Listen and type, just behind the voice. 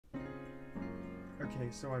Okay,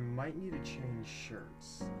 so I might need to change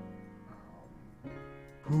shirts.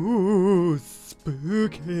 Ooh,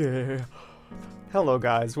 spooky. Hello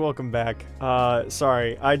guys, welcome back.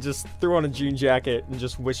 Sorry, I just threw on a jean jacket and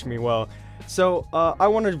just wished me well. So, I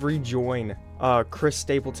want to rejoin, Chris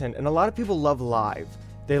Stapleton, and a lot of people love live.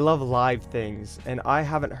 They love live things, and I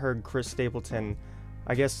haven't heard Chris Stapleton,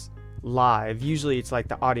 I guess, live. Usually it's like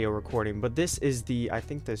the audio recording, but this is the, I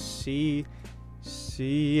think the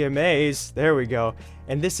CMAs, there we go.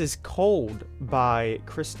 And this is Cold by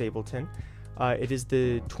Chris Stapleton. It is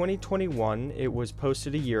the 2021, it was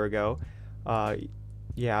posted a year ago.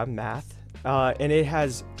 Yeah, math. And it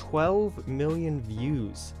has 12 million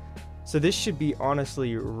views. So this should be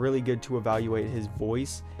honestly really good to evaluate his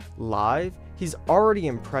voice live. He's already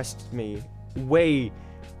impressed me way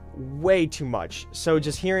too much. So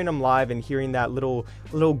just hearing him live and hearing that little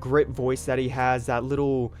grit voice that he has, that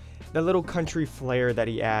little country flair that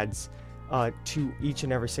he adds to each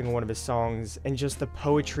and every single one of his songs, and just the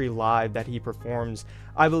poetry live that he performs.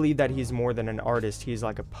 I believe that he's more than an artist. He's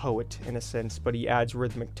like a poet in a sense, but he adds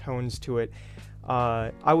rhythmic tones to it.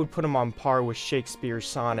 I would put him on par with Shakespeare's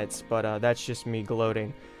sonnets, but that's just me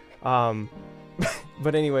gloating.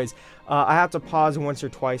 But anyways, I have to pause once or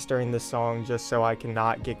twice during this song just so I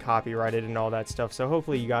cannot get copyrighted and all that stuff, so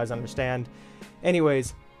hopefully you guys understand.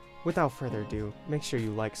 Anyways, without further ado, make sure you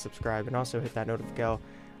like, subscribe, and also hit that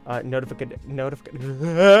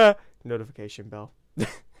notification bell. And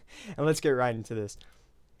let's get right into this.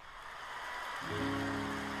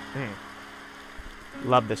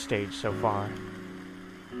 Love the stage so far.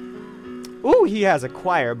 Ooh, he has a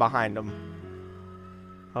choir behind him.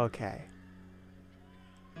 Okay.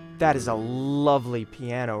 That is a lovely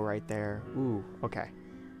piano right there. Ooh, okay.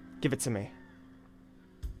 Give it to me.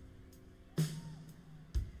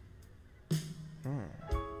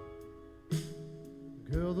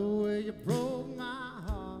 Girl, the way you broke my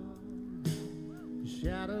heart, you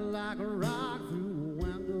shattered like a rock through a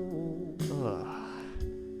window. Ugh.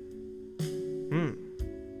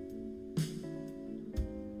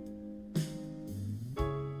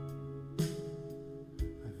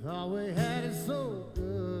 I thought we had it so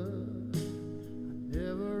good, I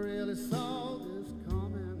never really saw this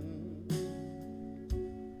coming.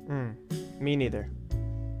 Me neither.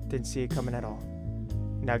 Didn't see it coming at all.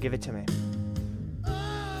 Now give it to me.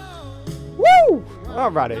 Woo!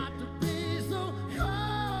 Alrighty.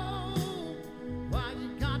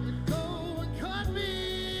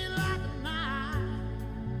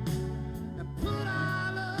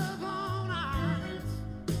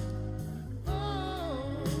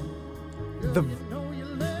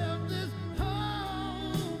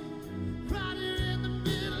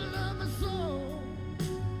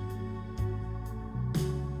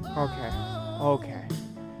 Okay.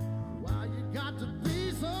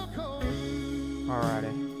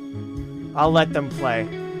 Alrighty. I'll let them play.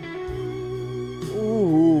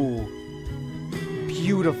 Ooh.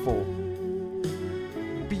 Beautiful.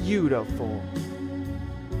 Beautiful.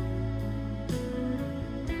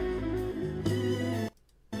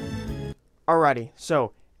 Alrighty,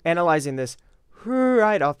 so analyzing this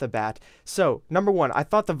right off the bat. So, number one, I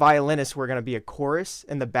thought the violinists were going to be a chorus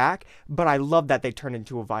in the back, but I love that they turned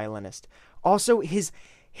into a violinist. Also, his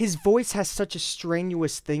voice has such a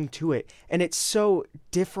strenuous thing to it, and it's so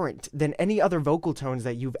different than any other vocal tones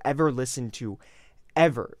that you've ever listened to,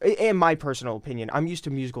 ever. In my personal opinion, I'm used to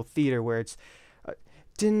musical theater where it's,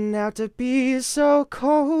 didn't have to be so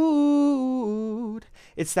cold.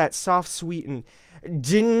 It's that soft, sweet, and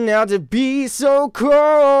didn't have to be so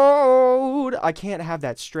cold. I can't have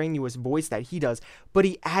that strenuous voice that he does, but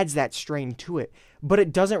he adds that strain to it. But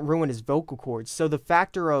it doesn't ruin his vocal cords. So the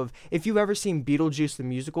factor of, if you've ever seen Beetlejuice the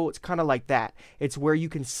musical, it's kind of like that. It's where you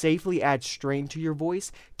can safely add strain to your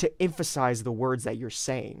voice to emphasize the words that you're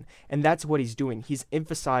saying. And that's what he's doing. He's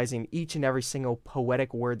emphasizing each and every single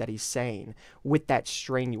poetic word that he's saying with that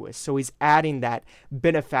strenuous. So he's adding that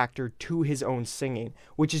benefactor to his own singing,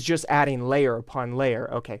 which is just adding layer upon layer.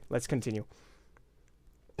 Okay, let's continue.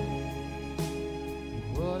 What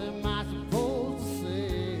am I supposed to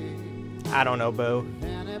say? I don't know, Bo. If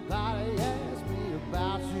anybody asks me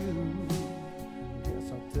about you, guess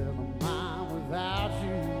I'll tell them I'm without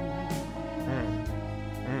you.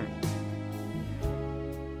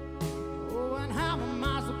 Oh, and how am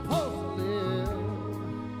I supposed to live?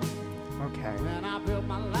 Okay. When I built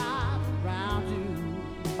my life around you.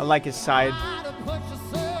 I like his side. Try to put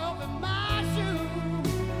yourself in my shoes.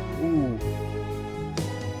 Ooh.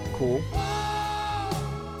 Cool.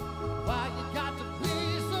 Why you got to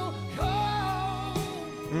be so cold?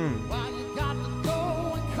 Why you got to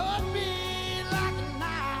go and cut me like a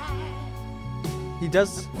knife? He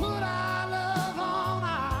does. Put our love on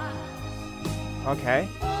Okay.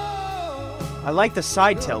 I like the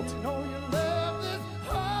side tilt.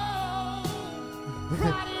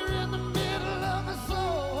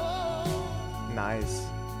 Nice.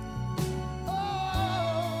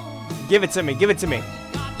 Give it to me. Give it to me.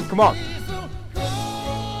 Come on.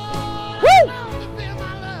 Woo!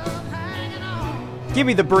 Give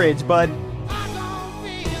me the bridge, bud.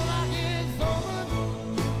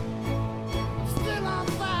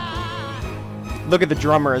 Look at the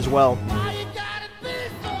drummer as well.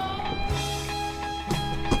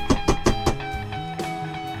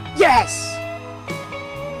 Yes!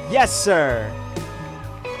 Yes, sir.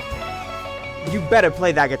 You better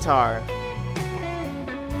play that guitar.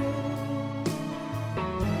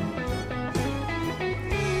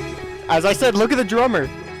 As I said, look at the drummer.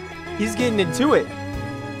 He's getting into it.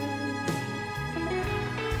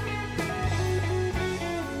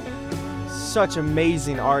 Such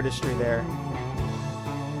amazing artistry there.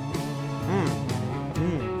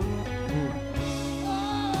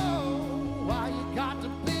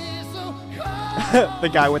 The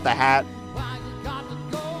guy with the hat.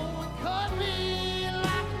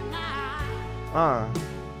 Come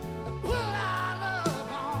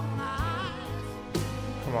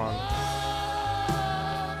on.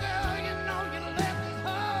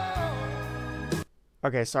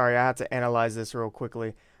 Okay, sorry, I had to analyze this real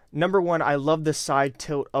quickly. Number one, I love the side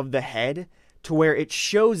tilt of the head to where it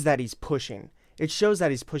shows that he's pushing. It shows that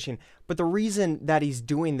he's pushing, but the reason that he's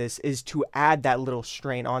doing this is to add that little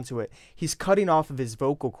strain onto it. He's cutting off of his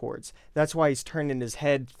vocal cords. That's why he's turning his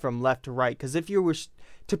head from left to right, because if you were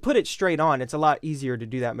to put it straight on, it's a lot easier to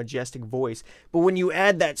do that majestic voice. But when you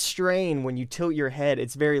add that strain, when you tilt your head,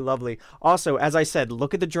 it's very lovely. Also, as I said,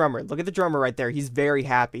 look at the drummer. Look at the drummer right there. He's very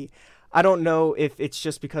happy. I don't know if it's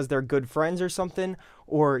just because they're good friends or something,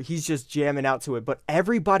 or he's just jamming out to it, but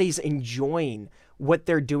everybody's enjoying what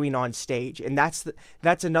they're doing on stage. And that's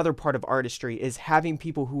another part of artistry, is having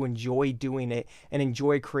people who enjoy doing it and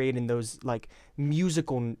enjoy creating those like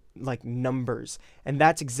musical like numbers. And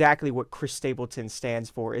that's exactly what Chris Stapleton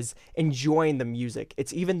stands for, is enjoying the music.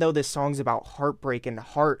 It's, even though this song's about heartbreak and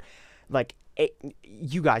heart, like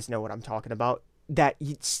you guys know what I'm talking about, that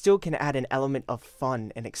you still can add an element of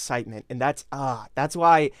fun and excitement. And that's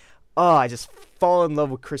why I just fall in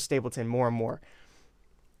love with Chris Stapleton more and more.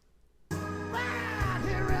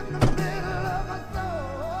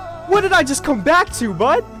 What did I just come back to,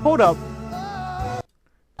 bud? Hold up.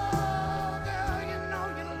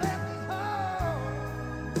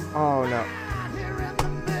 Oh no.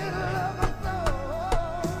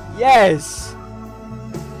 Yes.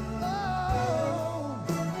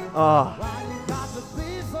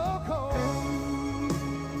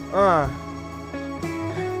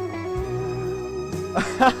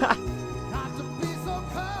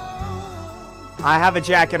 I have a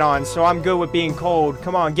jacket on, so I'm good with being cold.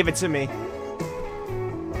 Come on, give it to me.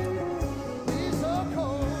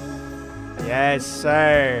 Yes,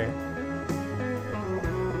 sir.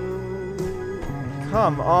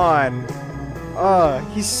 Come on.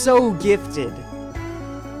 He's so gifted.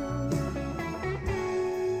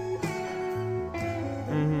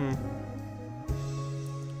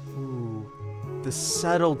 Ooh, the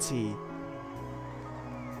subtlety.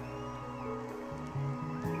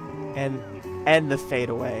 And the fade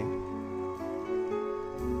away.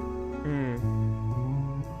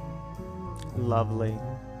 Lovely.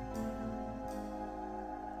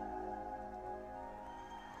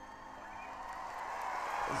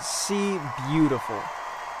 See, beautiful.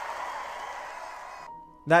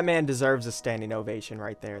 That man deserves a standing ovation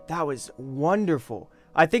right there. That was wonderful.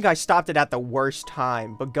 I think I stopped it at the worst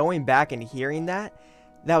time, but going back and hearing that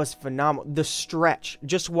was phenomenal. The stretch,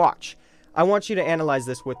 just watch. I want you to analyze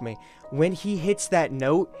this with me. When he hits that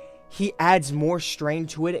note, he adds more strain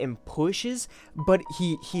to it and pushes, but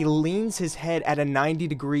he leans his head at a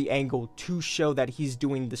 90-degree angle to show that he's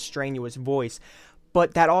doing the strenuous voice.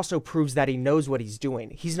 But that also proves that he knows what he's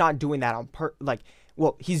doing. He's not doing that on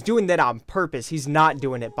he's doing that on purpose. He's not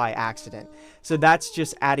doing it by accident. So that's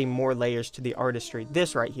just adding more layers to the artistry.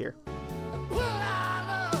 This right here.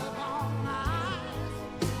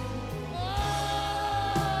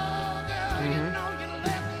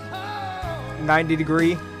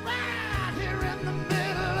 90-degree.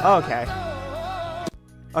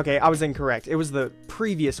 Okay, I was incorrect. It was the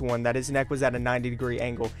previous one that his neck was at a 90-degree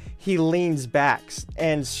angle. He leans back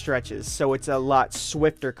and stretches, so it's a lot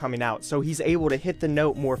swifter coming out. So he's able to hit the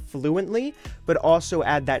note more fluently, but also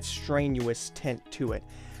add that strenuous tint to it.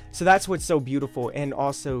 So that's what's so beautiful, and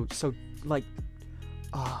also so, like,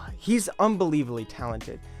 he's unbelievably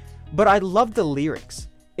talented. But I love the lyrics.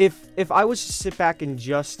 If I was to sit back and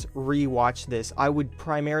just re-watch this, I would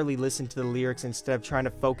primarily listen to the lyrics instead of trying to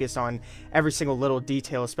focus on every single little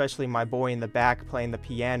detail, especially my boy in the back playing the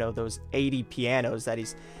piano, those 80 pianos that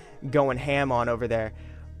he's going ham on over there.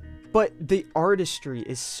 But the artistry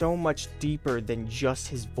is so much deeper than just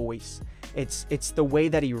his voice. It's the way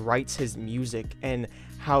that he writes his music, and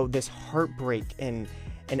how this heartbreak and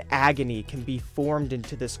agony can be formed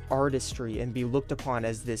into this artistry and be looked upon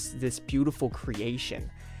as this beautiful creation.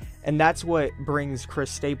 And that's what brings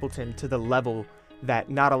Chris Stapleton to the level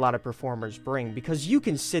that not a lot of performers bring, because you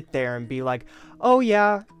can sit there and be like, oh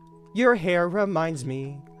yeah, your hair reminds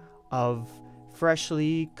me of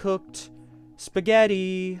freshly cooked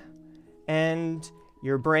spaghetti, and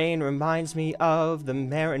your brain reminds me of the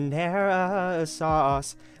marinara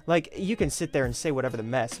sauce. Like, you can sit there and say whatever the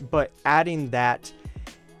mess, but adding that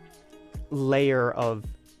layer of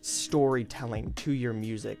storytelling to your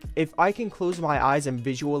music, if I can close my eyes and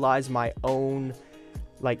visualize my own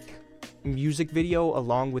like music video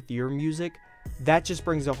along with your music, that just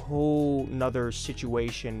brings a whole nother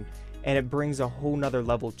situation, and it brings a whole nother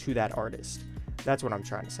level to that artist. That's what I'm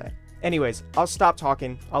trying to say. Anyways, I'll stop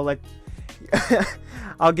talking. I'll let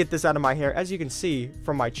I'll get this out of my hair. As you can see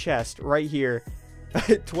from my chest right here,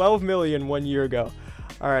 12 million 1 year ago.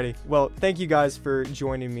 Alrighty, well, thank you guys for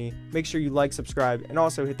joining me. Make sure you like, subscribe, and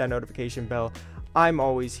also hit that notification bell. I'm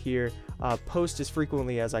always here. Post as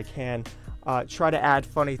frequently as I can. Try to add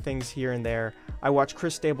funny things here and there. I watch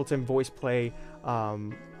Chris Stapleton voice play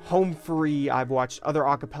Home Free. I've watched other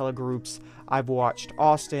acapella groups. I've watched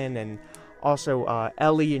Austin, and also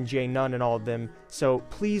Ellie and Jay Nunn and all of them. So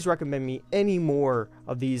please recommend me any more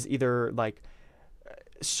of these, either like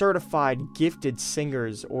certified gifted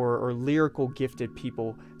singers or lyrical gifted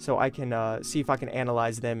people, so I can see if I can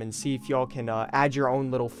analyze them and see if y'all can add your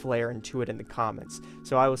own little flair into it in the comments.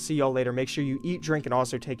 So I will see y'all later. Make sure you eat, drink, and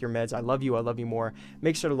also take your meds. I love you more.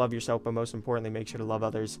 Make sure to love yourself, but most importantly, make sure to love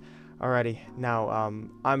others. Alrighty, now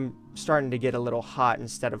I'm starting to get a little hot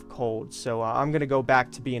instead of cold, so I'm gonna go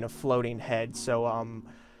back to being a floating head. So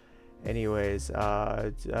anyways,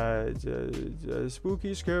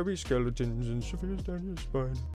 spooky, scary skeletons and shivers down your spine.